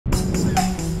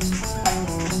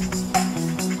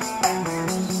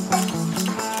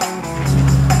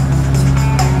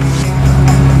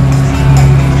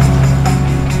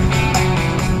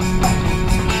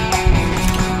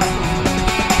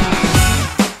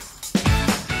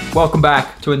Welcome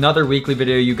back to another weekly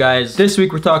video, you guys. This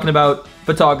week we're talking about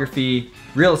photography,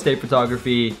 real estate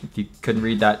photography, if you couldn't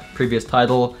read that previous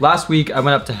title. Last week I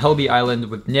went up to Helby Island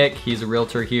with Nick. He's a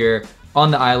realtor here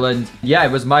on the island. Yeah,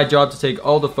 it was my job to take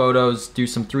all the photos, do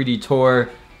some 3D tour,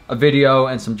 a video,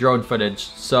 and some drone footage.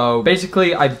 So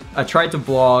basically I tried to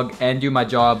vlog and do my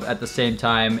job at the same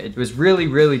time. It was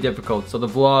really difficult. So the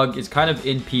vlog is kind of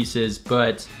in pieces,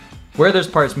 but where there's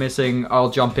parts missing, I'll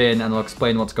jump in and I'll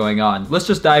explain what's going on. Let's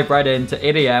just dive right into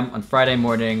 8 a.m. on Friday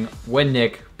morning when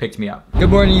Nick picked me up. Good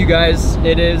morning, you guys.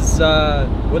 It is,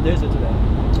 what is it today?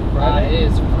 Friday? It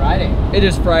is Friday. It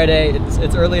is Friday.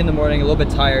 It's early in the morning, a little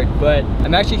bit tired, but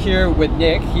I'm actually here with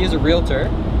Nick. He is a realtor,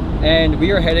 and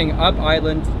we are heading up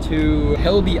island to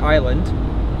Helby Island.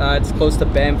 It's close to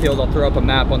Bamfield. I'll throw up a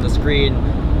map on the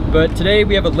screen. But today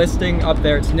we have a listing up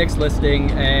there. It's Nick's listing,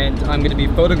 and I'm going to be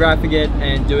photographing it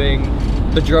and doing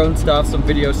the drone stuff, some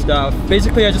video stuff.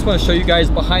 Basically, I just want to show you guys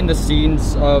behind the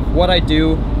scenes of what I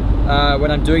do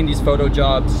when I'm doing these photo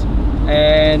jobs,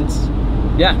 and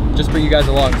yeah, just bring you guys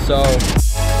along. So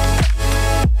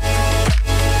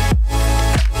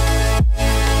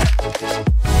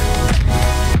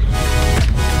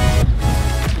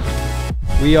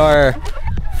we are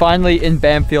finally in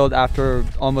Bamfield after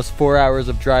almost 4 hours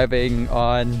of driving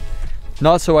on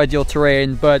not so ideal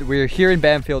terrain, but we're here in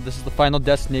Bamfield. This is the final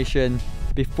destination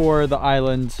before the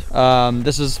island.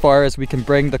 This is as far as we can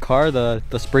bring the car, the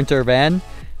Sprinter van.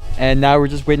 And now we're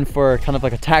just waiting for kind of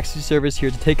like a taxi service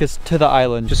here to take us to the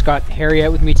island. Just got Harry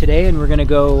out with me today, and we're gonna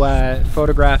go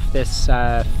photograph this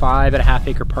 5.5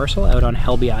 acre parcel out on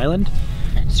Helby Island.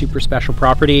 Super special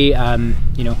property,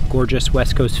 you know, gorgeous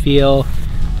West Coast feel.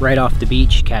 Right off the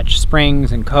beach, catch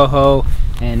springs and coho,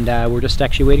 and we're just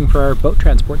actually waiting for our boat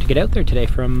transport to get out there today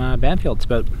from Bamfield. It's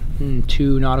about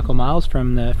 2 nautical miles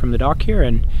from the dock here,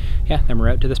 and yeah, then we're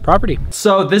out to this property.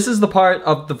 So this is the part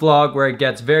of the vlog where it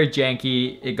gets very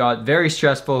janky. It got very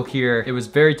stressful here. It was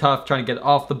very tough trying to get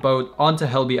off the boat onto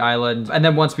Helby Island, and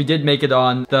then once we did make it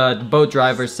on, the boat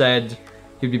driver said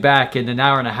he'd be back in an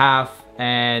hour and a half,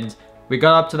 and we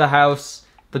got up to the house.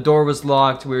 The door was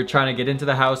locked. We were trying to get into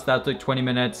the house. That took 20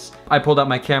 minutes. I pulled out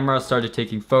my camera, started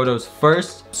taking photos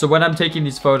first. So when I'm taking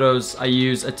these photos, I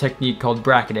use a technique called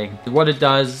bracketing. What it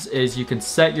does is you can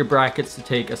set your brackets to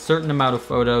take a certain amount of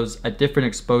photos at different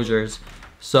exposures.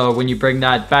 So when you bring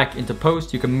that back into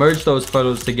post, you can merge those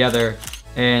photos together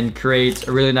and create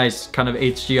a really nice kind of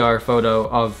HDR photo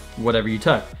of whatever you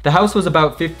took. The house was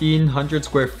about 1,500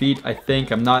 square feet, I think.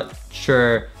 I'm not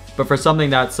sure. But for something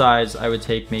that size, I would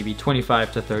take maybe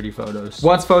 25 to 30 photos.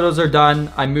 Once photos are done,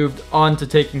 I moved on to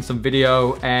taking some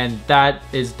video, and that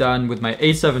is done with my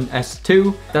A7S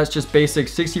II. That's just basic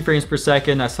 60 frames per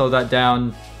second. I slow that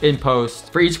down in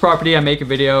post. For each property, I make a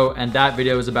video, and that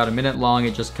video is about a minute long.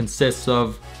 It just consists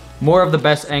of more of the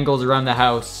best angles around the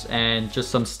house and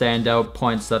just some standout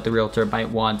points that the realtor might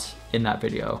want in that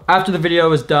video. After the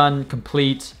video is done,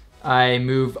 complete, I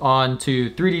move on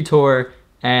to 3D tour.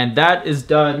 And that is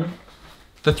done.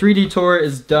 The 3D tour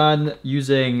is done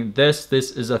using this. This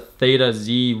is a Theta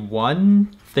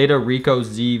Z1, Theta Rico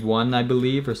Z1, I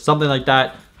believe, or something like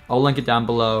that. I'll link it down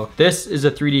below. This is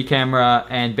a 3D camera,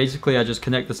 and basically I just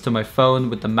connect this to my phone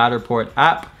with the Matterport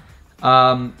app.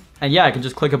 And yeah, I can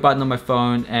just click a button on my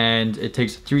phone and it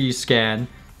takes a 3D scan.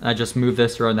 And I just move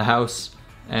this around the house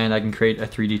and I can create a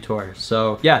 3D tour.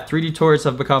 So yeah, 3D tours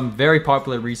have become very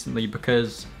popular recently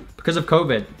because of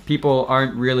COVID. People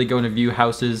aren't really going to view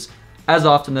houses as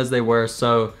often as they were,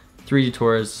 so 3D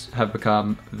tours have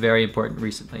become very important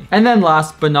recently. And then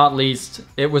last but not least,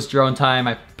 it was drone time.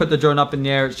 I put the drone up in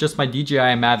the air. It's just my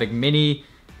DJI Mavic Mini.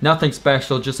 Nothing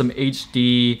special, just some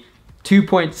HD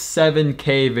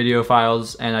 2.7K video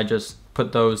files, and I just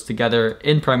put those together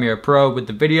in Premiere Pro with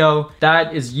the video.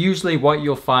 That is usually what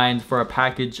you'll find for a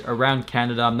package around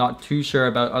Canada. I'm not too sure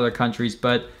about other countries,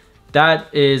 but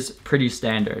that is pretty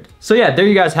standard. So yeah, there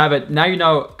you guys have it. Now you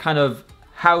know kind of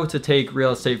how to take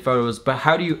real estate photos, but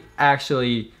how do you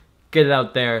actually get it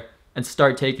out there and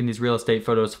start taking these real estate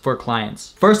photos for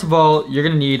clients? First of all, you're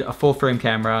gonna need a full frame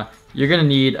camera. You're gonna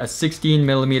need a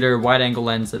 16mm wide angle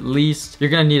lens at least. You're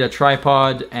gonna need a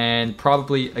tripod and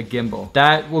probably a gimbal.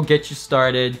 That will get you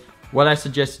started. What I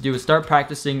suggest you do is start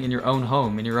practicing in your own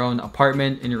home, in your own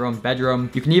apartment, in your own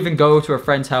bedroom. You can even go to a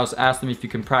friend's house, ask them if you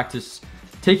can practice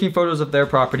taking photos of their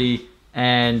property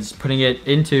and putting it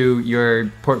into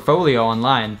your portfolio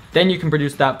online. Then you can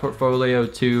produce that portfolio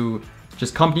to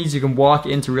just companies. You can walk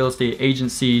into real estate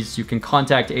agencies. You can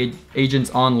contact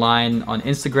agents online on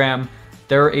Instagram.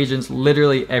 There are agents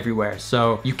literally everywhere.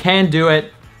 So you can do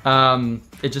it.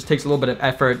 It just takes a little bit of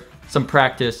effort, some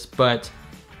practice, but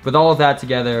with all of that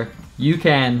together, you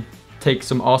can take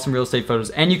some awesome real estate photos,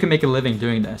 and you can make a living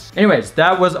doing this. Anyways,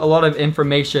 that was a lot of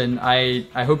information. I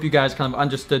hope you guys kind of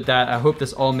understood that. I hope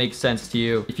this all makes sense to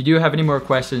you. If you do have any more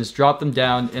questions, drop them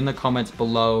down in the comments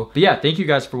below. But yeah, thank you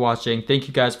guys for watching. Thank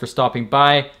you guys for stopping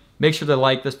by. Make sure to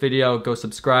like this video, go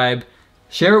subscribe,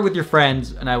 share it with your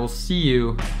friends, and I will see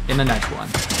you in the next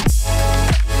one.